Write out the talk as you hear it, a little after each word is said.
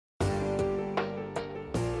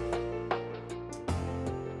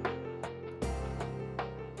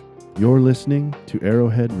You're listening to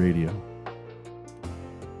Arrowhead Radio.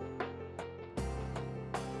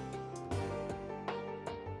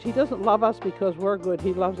 He doesn't love us because we're good.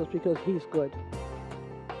 He loves us because he's good.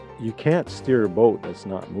 You can't steer a boat that's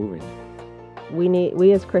not moving.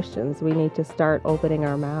 We as Christians, we need to start opening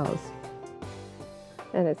our mouths.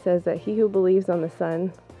 And it says that he who believes on the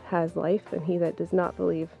Son has life, and he that does not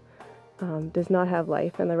believe does not have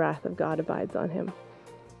life, and the wrath of God abides on him.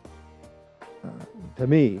 To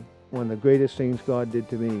me, one of the greatest things God did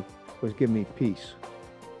to me was give me peace.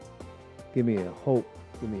 Give me a hope.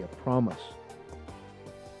 Give me a promise.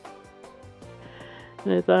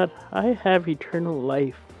 And I thought, I have eternal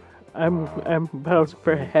life. I'm bound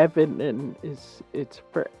for heaven, and it's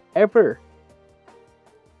forever.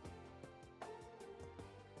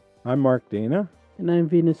 I'm Mark Dana. And I'm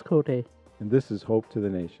Venus Cote. And this is Hope to the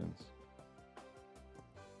Nations.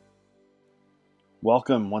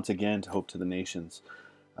 Welcome once again to Hope to the Nations.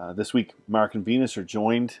 This week, Mark and Venus are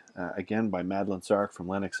joined again by Madeline Sark from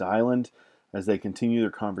Lennox Island as they continue their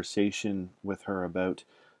conversation with her about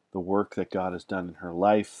the work that God has done in her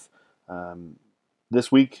life.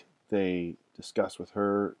 This week, they discuss with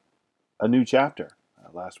her a new chapter.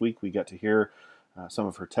 Last week, we got to hear some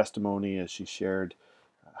of her testimony as she shared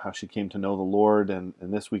how she came to know the Lord, and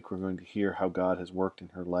this week we're going to hear how God has worked in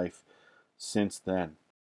her life since then.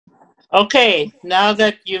 Okay, now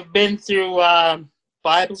that you've been through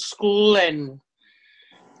Bible school and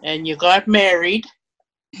you got married,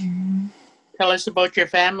 tell us about your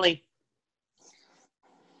family.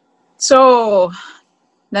 So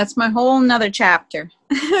that's my whole nother chapter.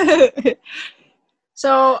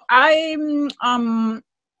 So I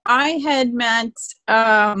had met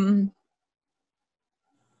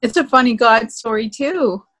it's a funny God story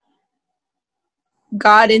too.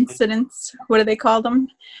 God incidents, what do they call them?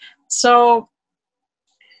 So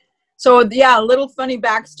yeah, a little funny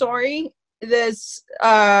backstory. This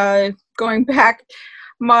going back,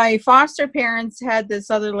 my foster parents had this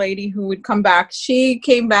other lady who would come back. She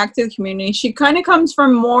came back to the community. She kind of comes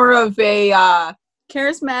from more of a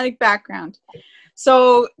charismatic background.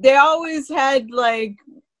 So they always had like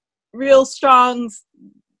real strong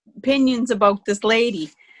opinions about this lady.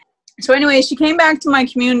 So anyway, she came back to my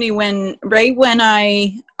community right when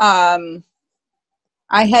I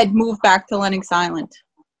had moved back to Lennox Island.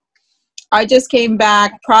 I just came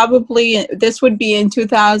back probably, this would be in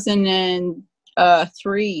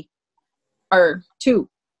 2003 or 2.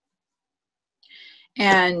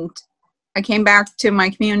 And I came back to my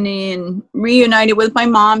community and reunited with my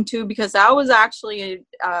mom too, because that was actually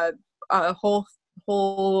a whole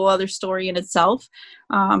other story in itself.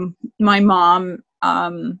 My mom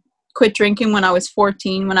quit drinking when I was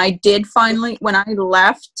 14. When I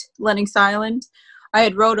left Lennox Island, I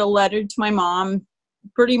had wrote a letter to my mom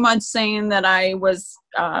pretty much saying that I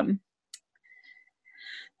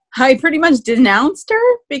pretty much denounced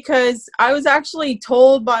her, because I was actually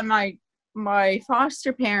told by my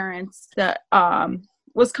foster parents that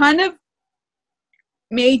was kind of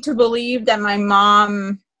made to believe that my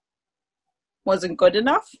mom wasn't good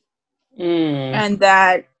enough, and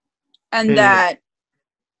that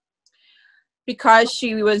because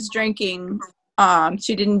she was drinking,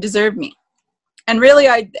 she didn't deserve me. And really,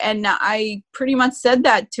 I pretty much said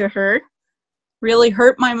that to her, really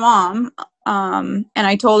hurt my mom. And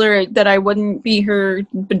I told her that I wouldn't be her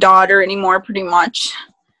daughter anymore, pretty much.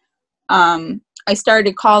 I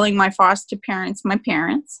started calling my foster parents my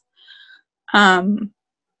parents. I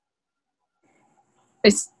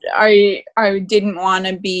didn't want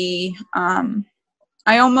to be,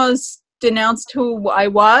 I almost denounced who I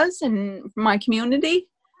was in my community,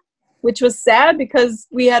 which was sad because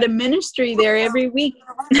we had a ministry there every week.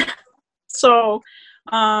 So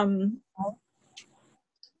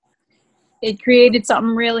it created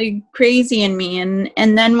something really crazy in me.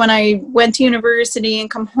 And then when I went to university and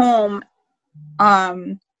come home,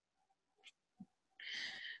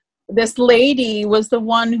 this lady was the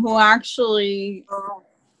one who actually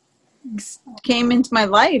came into my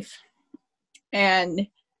life. And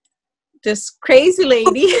this crazy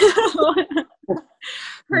lady,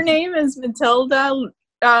 her name is Matilda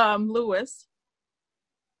Lewis.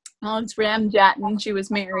 Well, it's Ramjatan. She was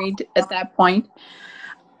married at that point.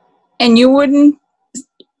 And you wouldn't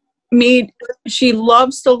meet, she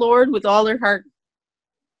loves the Lord with all her heart,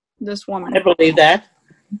 this woman. I believe that.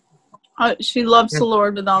 She loves the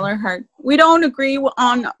Lord with all her heart. We don't agree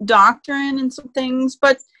on doctrine and some things,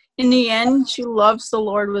 but in the end, she loves the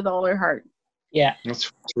Lord with all her heart. Yeah. That's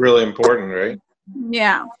really important, right?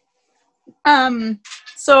 Yeah.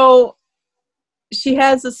 So she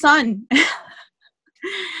has a son,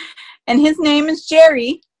 and his name is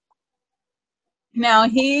Jerry. Now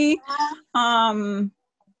he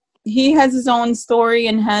has his own story,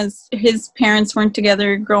 and his parents weren't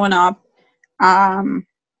together growing up.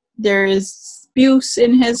 There's abuse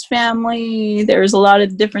in his family. There's a lot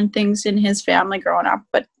of different things in his family growing up,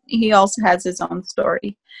 but he also has his own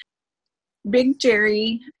story. Big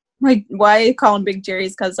Jerry, why I call him Big Jerry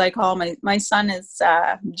is because I call my son is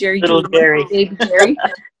Jerry Little Jr., Jerry. Baby Jerry.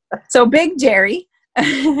 So Big Jerry.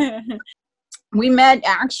 We met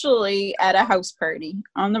actually at a house party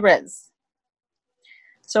on the res.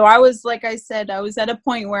 So I was, like I said, I was at a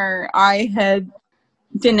point where I had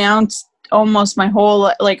denounced almost my whole,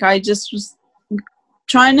 like I just was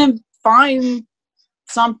trying to find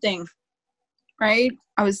something, right?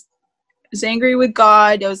 I was angry with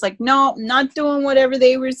God. I was like, no, I'm not doing whatever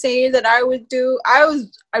they were saying that I would do. I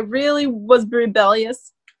really was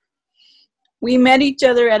rebellious. We met each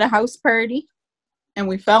other at a house party and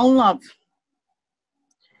we fell in love.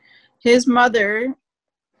 His mother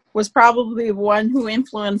was probably the one who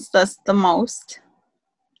influenced us the most.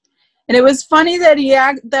 And it was funny that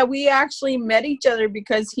that we actually met each other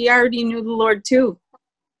because he already knew the Lord too.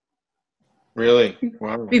 Really?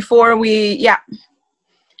 Wow. Before we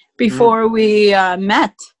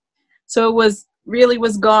met. So it was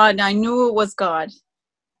God. I knew it was God.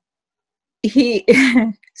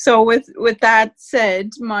 So with that said,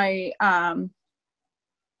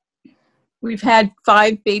 we've had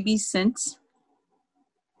 5 babies since.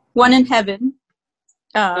 1 in heaven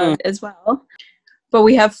as well. But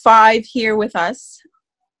we have 5 here with us.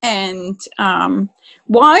 And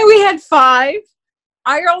why we had 5,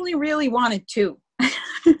 I only really wanted 2.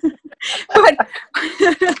 But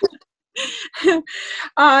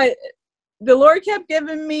the Lord kept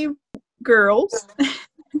giving me girls.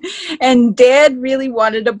 And Dad really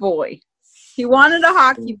wanted a boy. He wanted a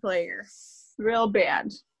hockey player. Real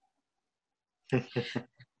bad.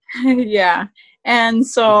 Yeah. And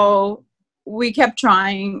so we kept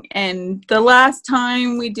trying. And the last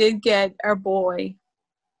time we did get our boy,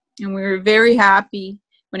 and we were very happy.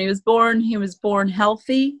 When he was born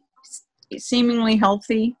healthy, seemingly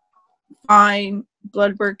healthy, fine,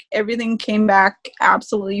 blood work, everything came back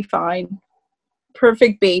absolutely fine.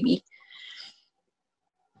 Perfect baby.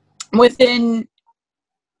 Within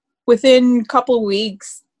a couple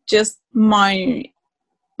weeks, just my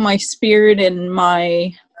spirit and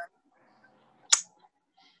my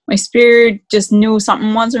spirit just knew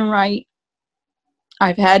something wasn't right.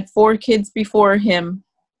 I've had 4 kids before him,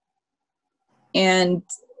 and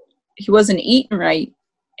he wasn't eating right,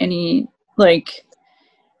 and it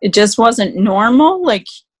just wasn't normal. Like,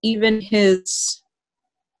 even his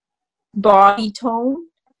body tone,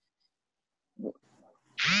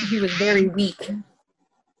 he was very weak.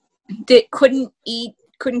 Couldn't eat,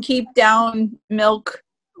 couldn't keep down milk,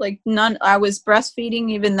 like none. I was breastfeeding,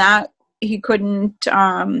 even that he couldn't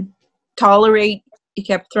tolerate. He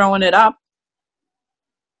kept throwing it up.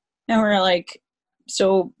 And we're like,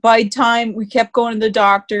 so by the time we kept going to the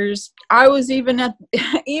doctors, I was even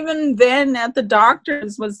then at the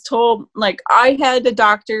doctors was told, like, I had the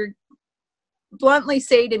doctor bluntly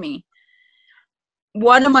say to me,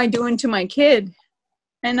 what am I doing to my kid?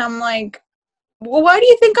 And I'm like, well, why do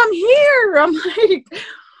you think I'm here? I'm like,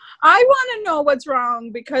 I want to know what's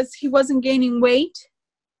wrong, because he wasn't gaining weight.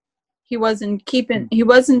 He wasn't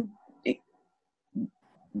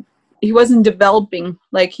developing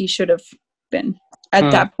like he should have been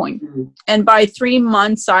at that point. And by 3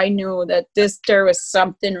 months, I knew that there was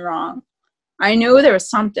something wrong. I knew there was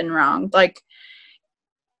something wrong. Like,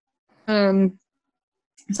 so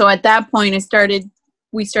at that point,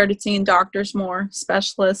 we started seeing doctors more,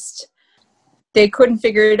 specialists. They couldn't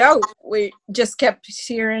figure it out. We just kept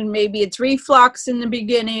hearing maybe it's reflux in the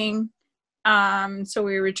beginning. So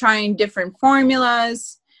we were trying different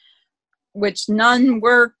formulas, which none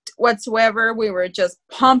worked whatsoever. We were just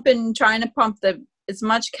trying to pump as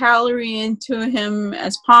much calorie into him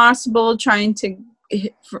as possible, trying to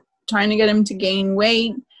get him to gain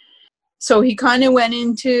weight. So he kind of went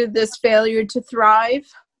into this failure to thrive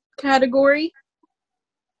category.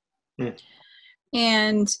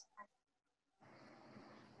 And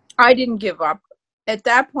I didn't give up. At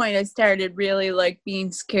that point, I started really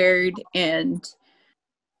being scared, and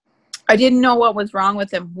I didn't know what was wrong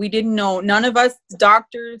with him. We didn't know. None of us,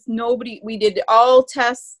 doctors, nobody. We did all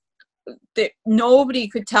tests that nobody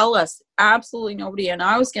could tell us. Absolutely nobody. And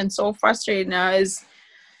I was getting so frustrated. And I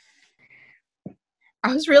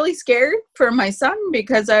was really scared for my son,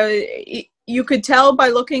 because you could tell by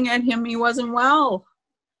looking at him he wasn't well.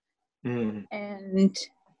 And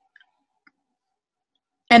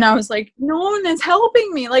I was like, no one is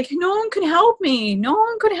helping me. Like, no one could help me. No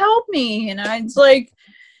one could help me. And I was like,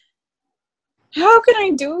 how can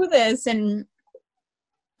I do this? And,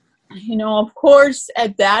 you know, of course,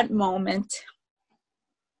 at that moment,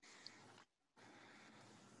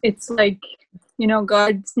 it's like, you know,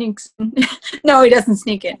 God sneaks in. No, he doesn't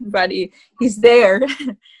sneak in, but he's there.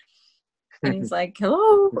 And he's like,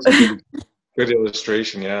 hello. That's a good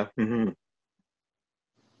illustration, yeah.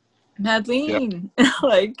 Madeleine.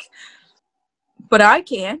 Like, but I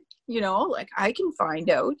can, you know, like I can find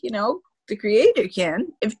out, you know, the creator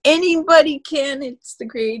can. If anybody can, it's the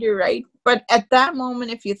creator, right? But at that moment,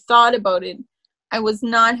 if you thought about it, I was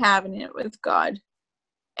not having it with God.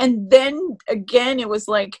 And then again, it was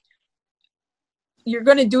like, you're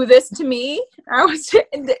going to do this to me? So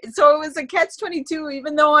it was a catch-22,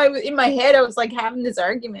 even though in my head, I was like having this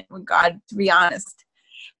argument with God, to be honest.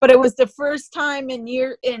 But it was the first time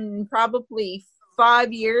in probably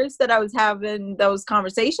 5 years that I was having those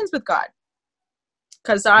conversations with God.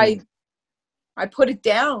 Because I put it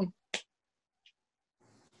down.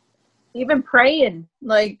 Even praying,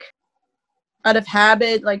 like out of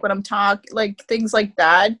habit, like when I'm talking, like things like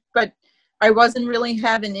that. But I wasn't really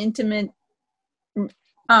having intimate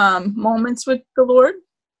moments with the Lord.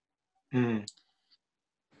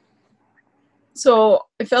 So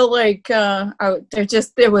I felt like I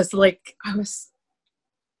was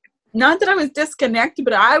not that I was disconnected,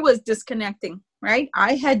 but I was disconnecting, right?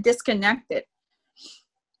 I had disconnected.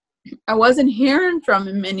 I wasn't hearing from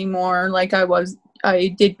him anymore like I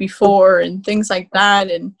did before and things like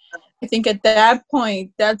that. And I think at that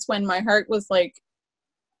point, that's when my heart was like,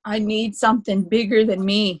 I need something bigger than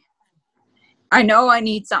me. I know I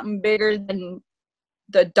need something bigger than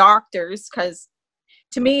the doctors, because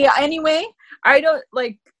to me, anyway, I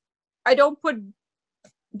don't put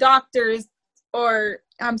doctors, or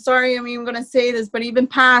I'm sorry, I'm even going to say this, but even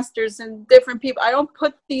pastors and different people, I don't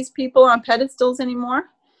put these people on pedestals anymore,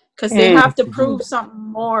 because they have to prove something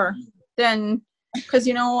more than, because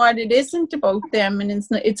you know what, it isn't about them, and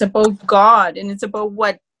it's about God, and it's about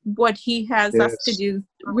what he has us to do.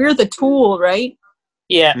 We're the tool, right?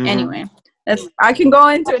 Yeah. Anyway, I can go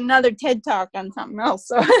into another TED Talk on something else.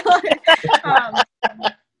 So,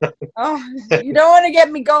 you don't want to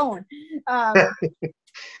get me going.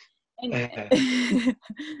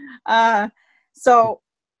 So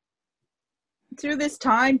through this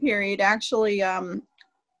time period, actually,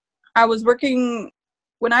 I was working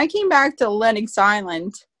when I came back to Lennox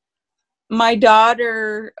Island. My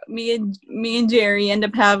daughter, me and Jerry ended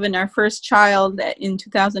up having our first child in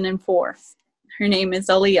 2004. Her name is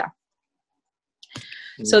Aaliyah.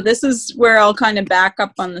 So this is where I'll kind of back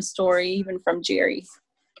up on the story, even from Jerry.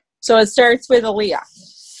 So it starts with Aaliyah,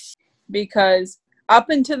 because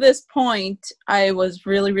up until this point, I was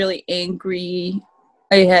really, really angry.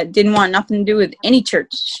 I didn't want nothing to do with any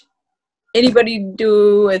church, anybody to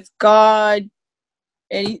do with God,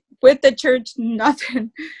 with the church,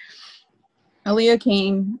 nothing. Aaliyah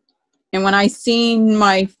came, and when I seen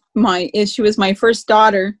she was my first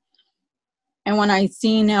daughter, and when I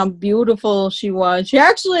seen how beautiful she was, she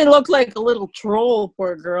actually looked like a little troll,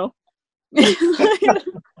 poor girl.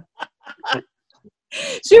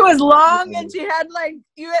 She was long, and she had like,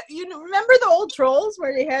 you remember the old trolls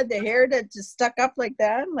where they had the hair that just stuck up like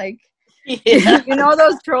that? Like, you know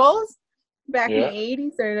those trolls back in the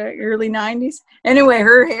 80s or the early 90s? Anyway,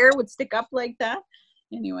 her hair would stick up like that.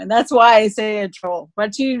 Anyway, that's why I say a troll.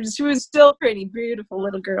 But she was still pretty, beautiful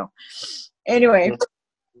little girl. Anyway,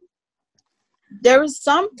 there was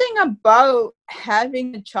something about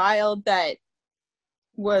having a child that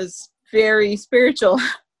was very spiritual.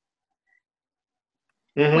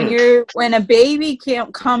 When a baby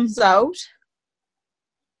comes out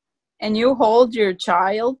and you hold your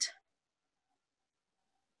child,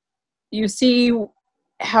 you see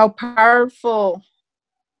how powerful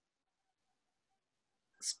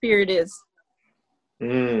spirit is.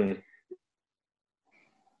 And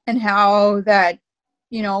how that,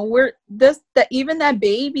 you know, even that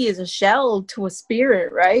baby is a shell to a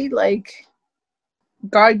spirit, right? Like,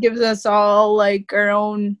 God gives us all like our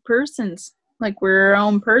own persons, like we're our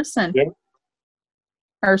own person,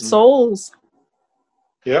 our souls.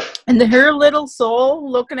 Yep. And her little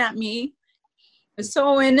soul looking at me was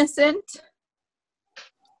so innocent.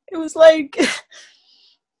 It was like,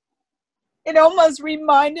 it almost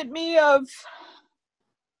reminded me of,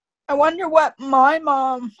 I wonder what my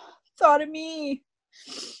mom thought of me.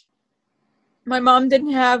 My mom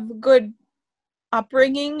didn't have good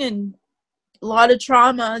upbringing and a lot of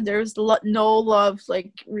trauma. There's no love,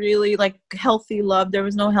 like really like healthy love. There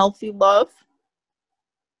was no healthy love.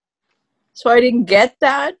 So I didn't get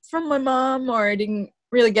that from my mom, or I didn't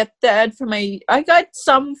really get that from I got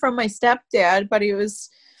some from my stepdad, but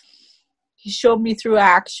showed me through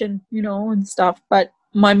action, and stuff. But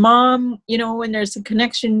my mom, when there's a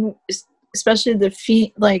connection, especially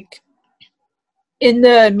the like in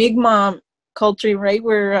the Mi'kmaq culture, right?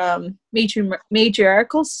 We're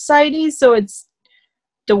matriarchal society, so it's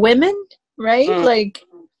the women, right? Like,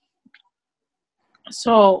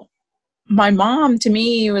 so my mom to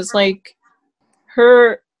me was like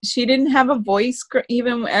she didn't have a voice.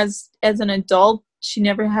 Even as an adult, she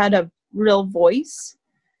never had a real voice,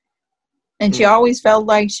 and she always felt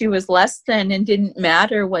like she was less than and didn't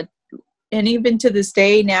matter what. And even to this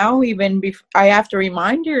day now, I have to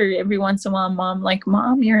remind her every once in a while,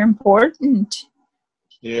 Mom, you're important.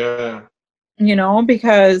 Yeah.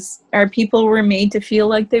 Because our people were made to feel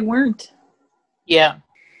like they weren't. Yeah.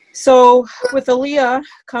 So with Aaliyah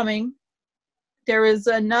coming, there was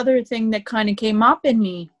another thing that kind of came up in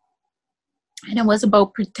me. And it was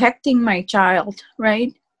about protecting my child,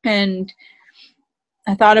 right? And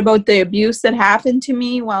I thought about the abuse that happened to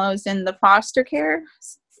me while I was in the foster care,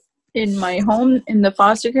 in my home, in the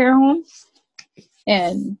foster care home.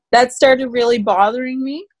 And that started really bothering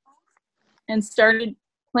me and started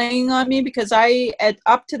playing on me, because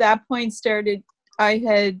up to that point I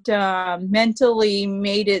had mentally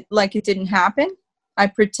made it like it didn't happen. I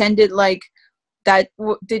pretended like that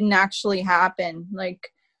didn't actually happen, like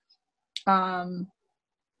to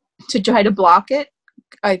try to block it.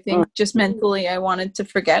 I think just mentally I wanted to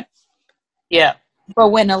forget. Yeah. But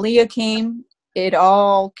when Aaliyah came, it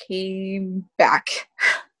all came back.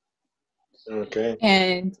 Okay.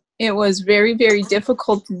 And it was very, very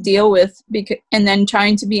difficult to deal with, and then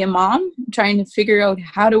trying to be a mom, trying to figure out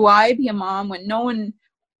how do I be a mom when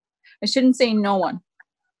I shouldn't say no one.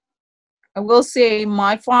 I will say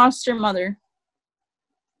my foster mother,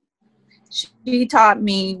 she taught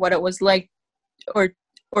me what it was like,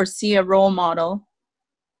 or see a role model,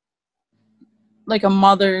 like a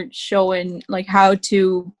mother showing like how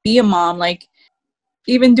to be a mom, like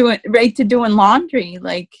even doing laundry.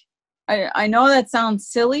 Like I know that sounds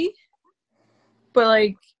silly, but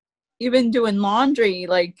like even doing laundry,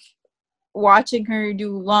 like watching her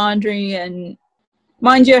do laundry, and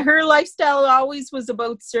mind you, her lifestyle always was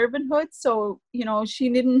about servanthood. So, she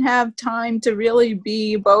didn't have time to really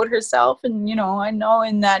be about herself. And, I know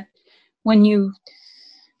in that when you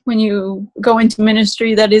go into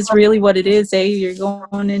ministry, that is really what it is, You're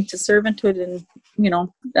going into servanthood, and,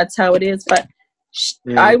 that's how it is. But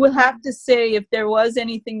I will have to say, if there was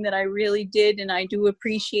anything that I really did and I do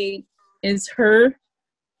appreciate, is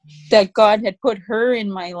that God had put her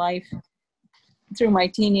in my life through my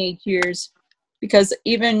teenage years. Because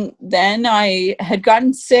even then I had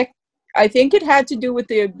gotten sick. I think it had to do with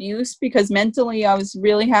the abuse, because mentally I was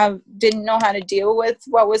didn't know how to deal with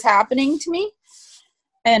what was happening to me.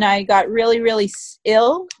 And I got really, really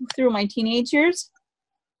ill through my teenage years.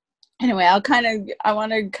 Anyway, I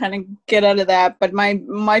want to kind of get out of that. But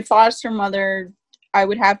my foster mother, I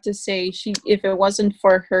would have to say, if it wasn't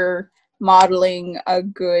for her modeling a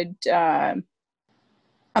good, a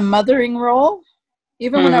mothering role,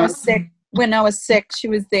 even when I was sick, she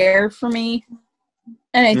was there for me.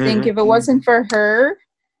 And I think if it wasn't for her,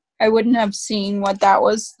 I wouldn't have seen what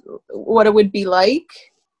it would be like.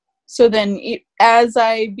 So then as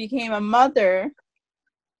I became a mother,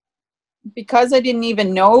 because I didn't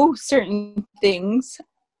even know certain things,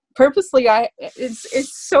 purposely,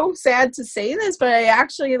 it's so sad to say this, but I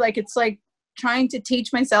actually, it's like trying to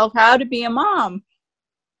teach myself how to be a mom.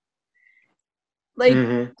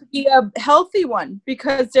 To be a healthy one,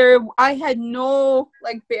 because I had no,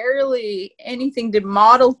 barely anything to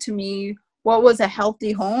model to me what was a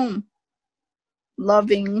healthy home,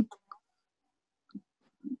 loving,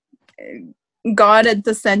 God at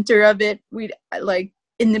the center of it. We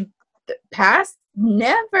in the past,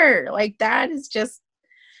 never. That is just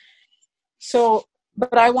so,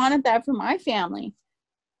 but I wanted that for my family.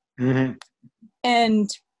 And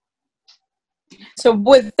so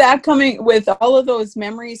with all of those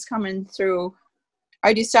memories coming through,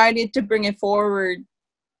 I decided to bring it forward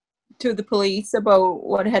to the police about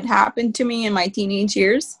what had happened to me in my teenage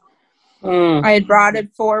years. I had brought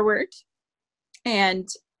it forward, and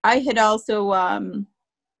I had also,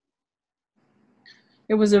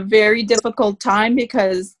 it was a very difficult time,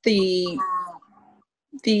 because the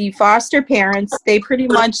foster parents, they pretty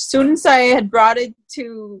much, as soon as I had brought it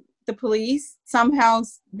to the police, somehow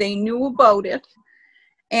they knew about it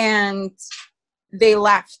and they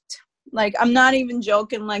left. I'm not even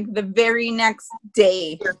joking, the very next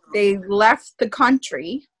day they left the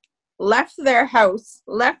country, left their house,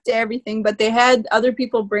 left everything, but they had other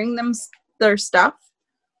people bring them their stuff.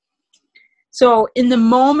 So in the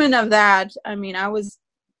moment of that, I mean,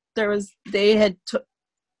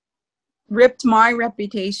 ripped my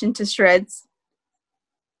reputation to shreds.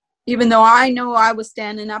 Even though I know I was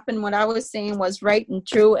standing up and what I was saying was right and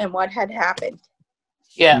true and what had happened.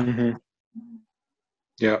 Yeah. Mm-hmm.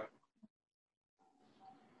 Yeah.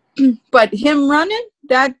 But him running,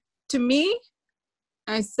 that to me,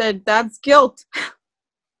 I said, that's guilt.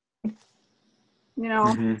 You know,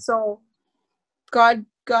 Mm-hmm. so God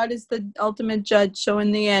is the ultimate judge. So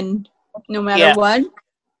in the end, no matter Yeah. what,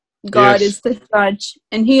 God Yes. is the judge,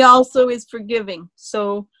 and He also is forgiving.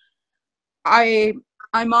 So I'm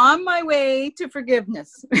on my way to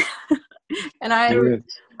forgiveness, and Yes.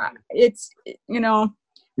 it's, you know,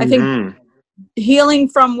 I think Mm-hmm. healing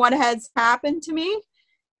from what has happened to me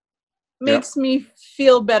Yeah. makes me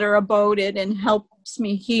feel better about it and helps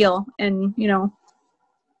me heal. And you know,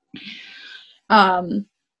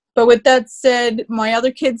 but with that said, my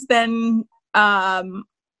other kids then,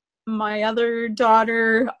 my other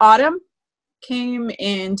daughter Autumn came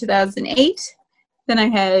in 2008. Then I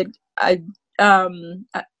had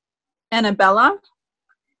Annabella,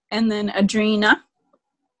 and then Adrena,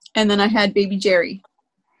 and then I had baby Jerry.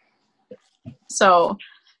 So,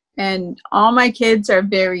 and all my kids are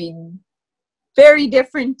very, very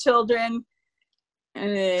different children,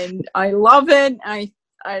 and I love it. I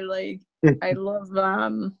love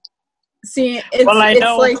seeing it's Well, I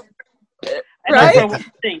know. like, I know right? for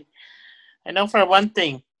one thing. I know for one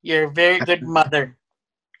thing. You're a very good mother.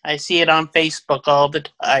 I see it on Facebook all the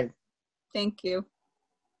time. Thank you.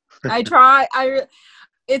 I try.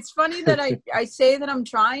 It's funny that I say that I'm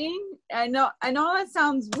trying. I know that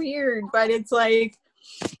sounds weird, but it's like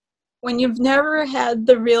when you've never had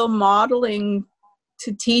the real modeling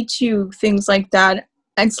to teach you things like that,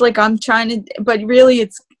 it's like I'm trying to, but really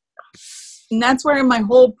and that's where my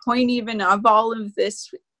whole point even of all of this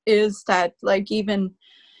is, that like even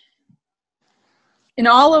in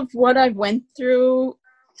all of what I went through,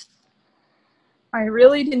 I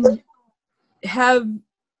really didn't have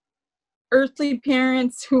earthly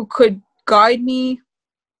parents who could guide me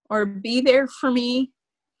or be there for me.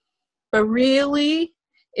 But really,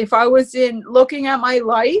 if I was looking at my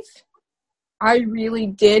life, I really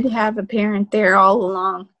did have a parent there all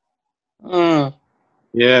along. Mm.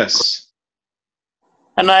 Yes.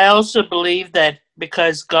 And I also believe that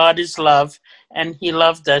because God is love and He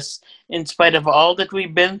loved us in spite of all that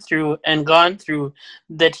we've been through and gone through,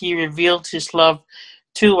 that He revealed His love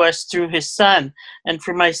to us through His Son. And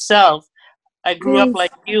for myself, I grew up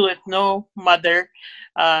like you with no mother,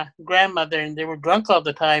 grandmother, and they were drunk all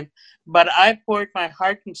the time. But I poured my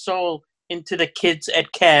heart and soul into the kids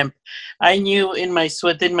at camp. I knew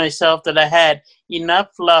within myself that I had enough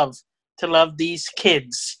love to love these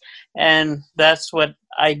kids. And that's what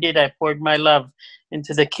I did. I poured my love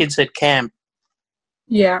into the kids at camp.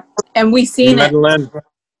 Yeah. And we seen it. Madeline.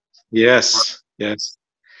 Yes. Yes.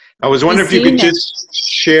 I was We wondering if you seen could it. just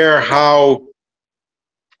share how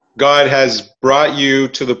God has brought you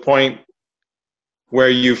to the point where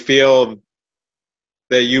you feel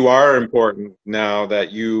that you are important now,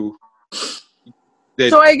 So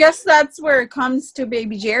I guess that's where it comes to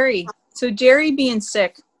baby Jerry. So Jerry being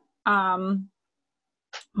sick,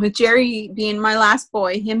 with Jerry being my last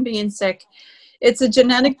boy, him being sick, it's a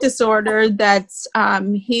genetic disorder that's,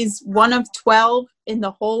 he's one of 12 in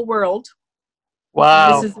the whole world.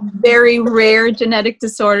 Wow. This is a very rare genetic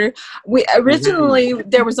disorder. Originally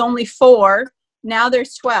there was only 4. Now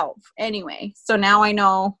there's 12 anyway. So now I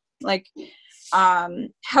know, like,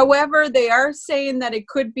 however, they are saying that it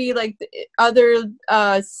could be like other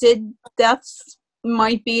SID deaths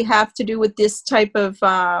might have to do with this type of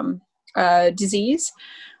disease.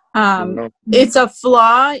 It's a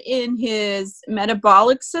flaw in his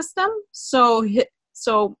metabolic system. So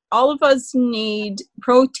all of us need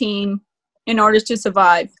protein in order to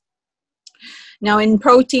survive. Now in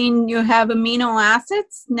protein, you have amino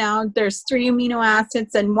acids. Now there's 3 amino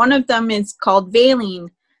acids, and one of them is called valine.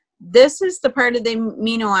 This is the part of the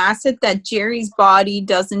amino acid that Jerry's body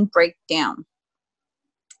doesn't break down.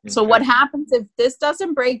 Okay. So what happens if this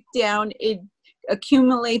doesn't break down, it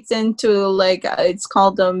accumulates into like, it's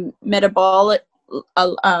called a metabolic,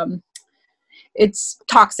 it's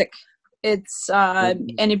toxic. It's,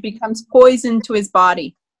 and it becomes poison to his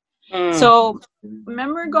body. So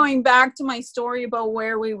remember going back to my story about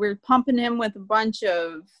where we were pumping him with a bunch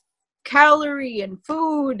of calorie and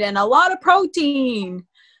food and a lot of protein.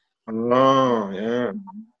 Oh, yeah.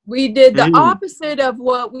 We did the opposite of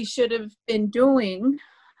what we should have been doing.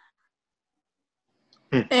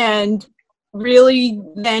 And really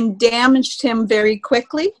then damaged him very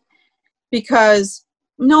quickly, because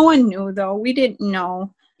no one knew, though. We didn't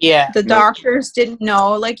know. Yeah. The doctors didn't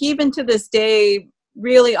know. Like, even to this day,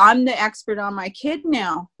 really, I'm the expert on my kid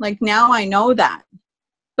now. Like, now I know that.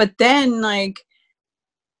 But then, like,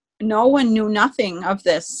 no one knew nothing of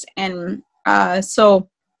this. And so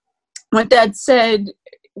with that said,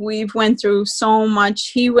 we've went through so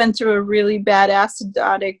much. He went through a really bad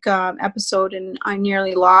acidotic episode, and I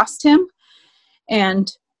nearly lost him.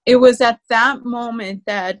 And it was at that moment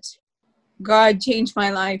that God changed my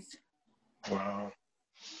life. Wow.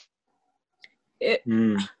 It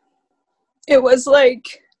was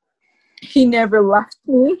like he never left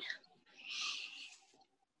me.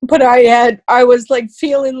 But I was like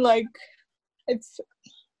feeling like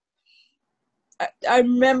I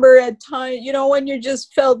remember at times, you know, when you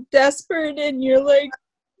just felt desperate and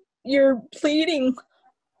you're pleading.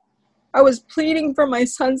 I was pleading for my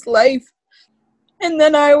son's life. And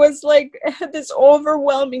then I was like, had this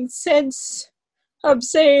overwhelming sense of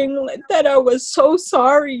saying that I was so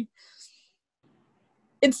sorry.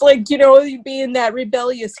 It's like, you know, you being that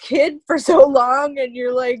rebellious kid for so long, and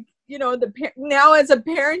you're like, you know, now as a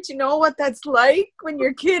parent, you know what that's like when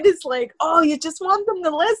your kid is like, oh, you just want them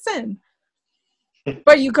to listen.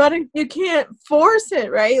 But you can't force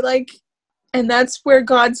it, right? Like, and that's where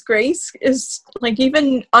God's grace is, like,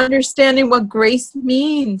 even understanding what grace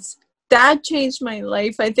means. That changed my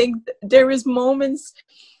life. I think there was moments,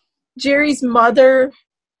 Jerry's mother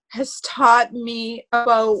has taught me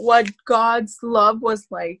about what God's love was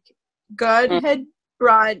like. God had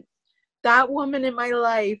brought that woman in my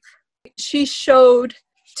life. She showed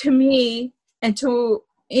to me and to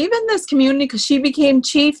even this community, because she became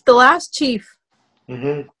chief, the last chief.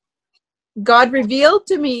 Mm-hmm. God revealed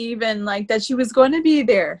to me even like that she was going to be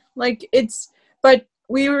there. Like, but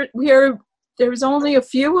there was only a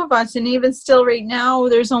few of us, and even still right now,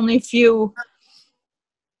 there's only a few.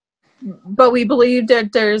 But we believe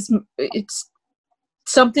that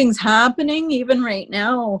something's happening even right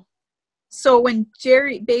now. So when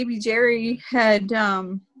baby Jerry had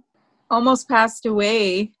almost passed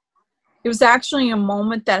away, it was actually a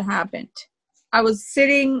moment that happened. I was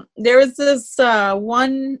sitting, there was this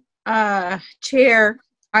one chair.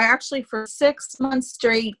 I actually, for 6 months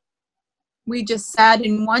straight, we just sat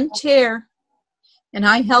in one chair, and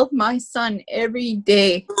I held my son every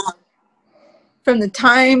day. From the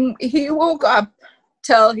time he woke up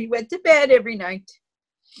till he went to bed every night.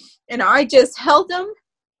 And I just held him,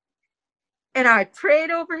 and I prayed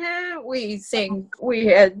over him. We sang, we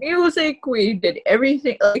had music, we did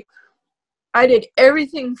everything. Like, I did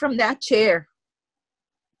everything from that chair.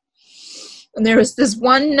 And there was this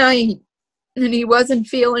one night, and he wasn't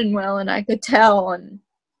feeling well, and I could tell. And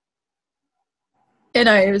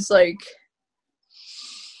I was like,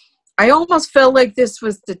 I almost felt like this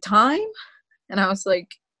was the time. And I was like,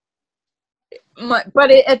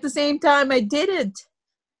 at the same time, I didn't.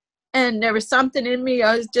 And there was something in me.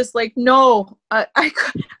 I was just like, no, I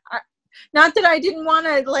not that I didn't want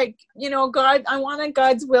to, like, you know, God, I wanted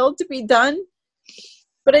God's will to be done,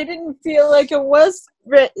 but I didn't feel like it was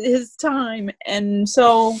his time. And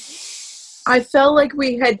so I felt like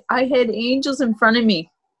I had angels in front of me,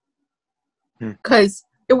 because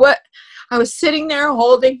I was sitting there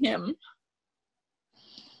holding him.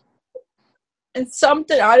 And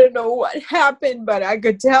something, I don't know what happened, but I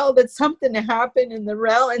could tell that something happened in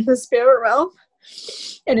the spirit realm.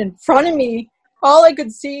 And in front of me, all I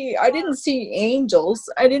could see, I didn't see angels.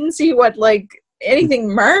 I didn't see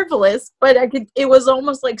anything marvelous, but it was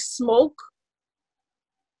almost like smoke.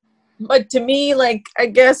 But to me, like, I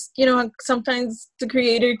guess, you know, sometimes the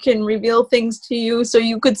Creator can reveal things to you so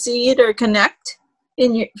you could see it or connect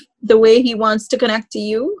in the way He wants to connect to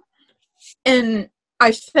you. And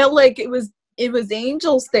I felt like it was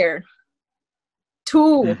angels there.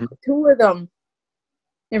 Two of them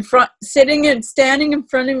in front, standing in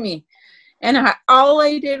front of me. And all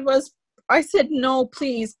I did was, I said, no,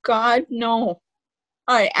 please, God, no.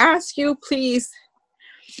 I ask you, please.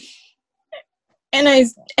 And I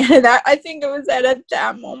think it was at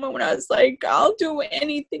that moment when I was like, I'll do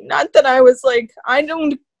anything. Not that I was like, I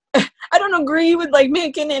don't agree with like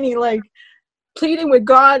making any like pleading with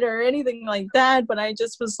God or anything like that, but I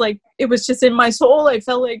just was like, it was just in my soul. I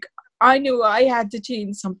felt like I knew I had to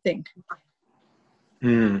change something.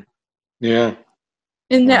 Yeah.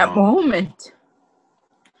 In that moment.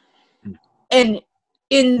 And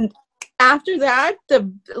after that,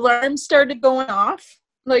 the alarm started going off.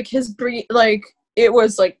 Like it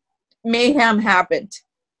was like mayhem happened.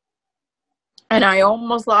 And I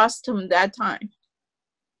almost lost him that time.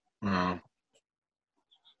 Wow.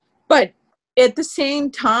 But at the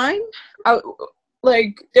same time, I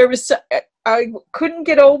couldn't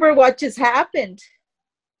get over what just happened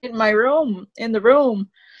in the room.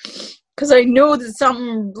 because I knew that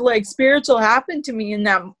something like spiritual happened to me in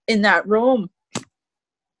that room.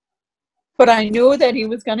 But I knew that he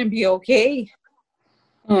was going to be okay.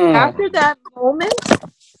 After that moment,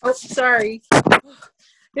 oh, sorry.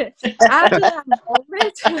 After that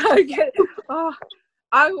moment,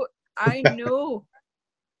 I knew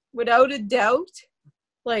without a doubt,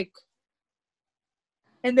 like,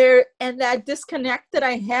 and that disconnect that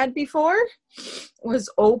I had before was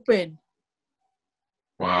open.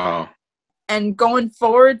 Wow. And going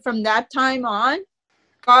forward from that time on,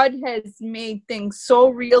 God has made things so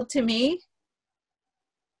real to me.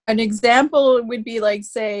 An example would be like,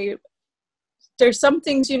 say, there's some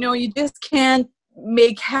things, you just can't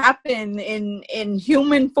make happen in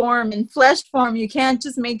human form, in flesh form. You can't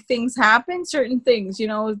just make things happen. Certain things,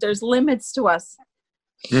 there's limits to us.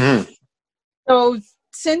 Mm-hmm. So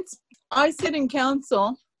since I sit in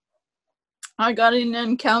council, I got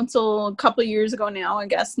in council a couple of years ago now, I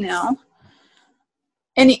guess now.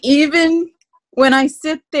 And even when I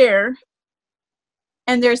sit there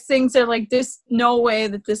and there's things that are like, there's no way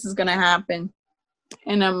that this is going to happen.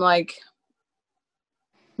 And I'm like,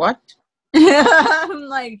 what? I'm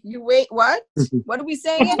like, you wait, what? What are we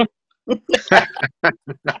saying?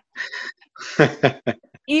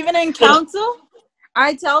 Even in council,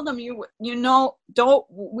 I tell them,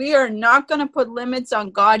 we are not going to put limits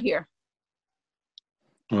on God here.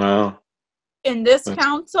 Wow. In this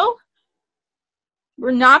council,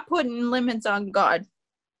 we're not putting limits on God.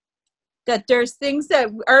 That there's things that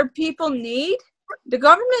our people need. The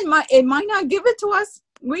government might not give it to us.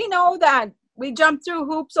 We know that. We jump through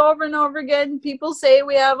hoops over and over again. People say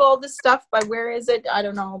we have all this stuff, but where is it? I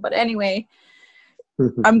don't know. But anyway,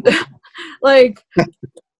 I'm like,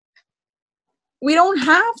 we don't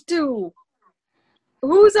have to.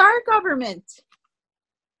 Who's our government?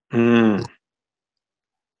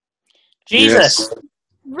 Jesus. Yes.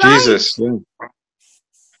 Right. Jesus. Yeah.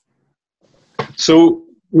 So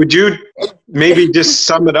would you maybe just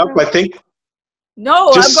sum it up? I think.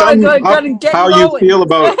 No, just I'm sum gonna get how going. you feel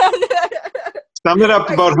about. Sum it up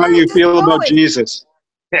about how you feel about Jesus.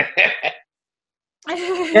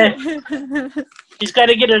 She's got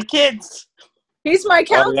to get her kids. He's my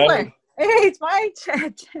counselor. He's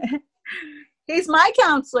my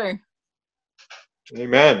counselor.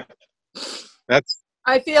 Amen.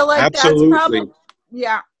 I feel like absolutely. That's probably,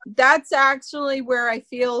 that's actually where I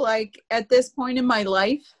feel like at this point in my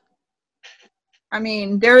life. I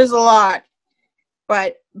mean, there's a lot,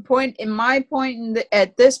 but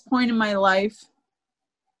at this point in my life,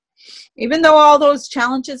 even though all those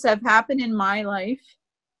challenges have happened in my life,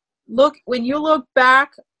 when you look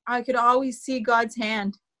back, I could always see God's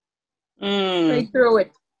hand right through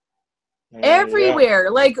it. Everywhere.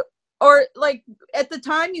 Yeah. Like at the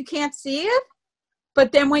time you can't see it,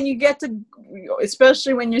 but then when you get to,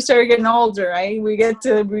 especially when you start getting older, right? We get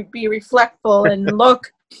to be reflectful and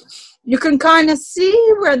look, you can kind of see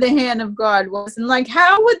where the hand of God was. And like,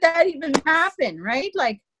 how would that even happen, right?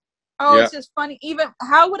 Like, It's just funny. Even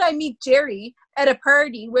how would I meet Jerry at a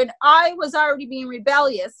party when I was already being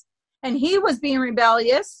rebellious and he was being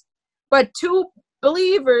rebellious, but two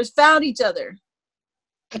believers found each other.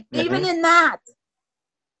 Even in that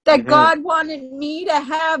God wanted me to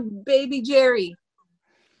have baby Jerry.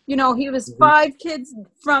 He was 5 kids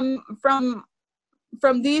from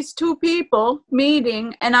these two people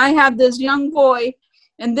meeting, and I have this young boy,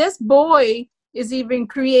 and this boy is even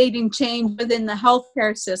creating change within the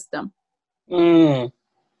healthcare system.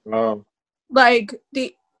 Wow. Like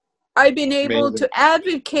I've been able to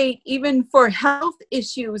advocate even for health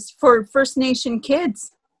issues for First Nation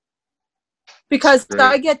kids because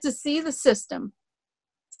I get to see the system.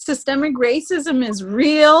 Systemic racism is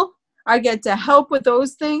real. I get to help with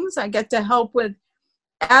those things. I get to help with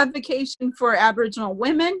advocacy for Aboriginal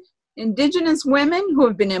women, Indigenous women who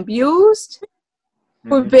have been abused,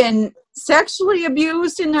 who have been sexually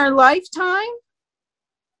abused in their lifetime.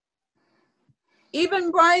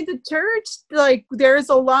 Even by the church, like there's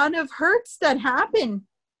a lot of hurts that happen.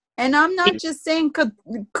 And I'm not just saying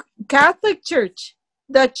Catholic Church,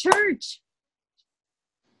 the church.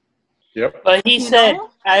 Yep. But he said,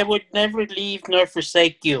 I would never leave nor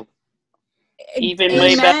forsake you. Even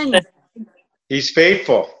way back then. He's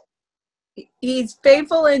faithful. He's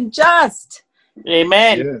faithful and just.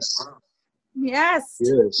 Amen. Yes.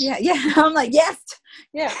 Yes. Yes. Yeah. I'm like, yes.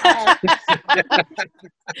 Yeah.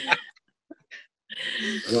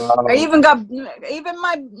 Wow. I even got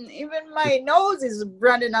my nose is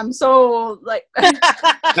running. I'm so like.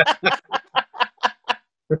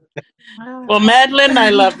 Well, Madeline,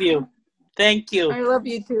 I love you. Thank you. I love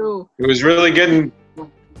you too. It was really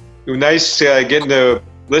nice getting to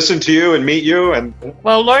listen to you and meet you, and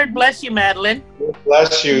Well, Lord bless you, Madeline.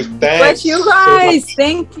 bless you. Thanks. Bless you so guys. much.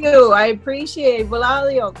 Thank you. I appreciate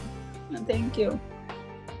Valalio. Thank you.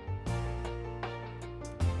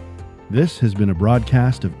 This has been a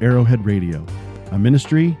broadcast of Arrowhead Radio, a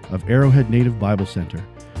ministry of Arrowhead Native Bible Center.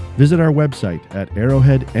 Visit our website at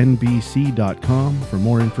arrowheadnbc.com for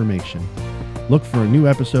more information. Look for a new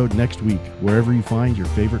episode next week wherever you find your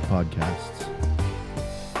favorite podcasts.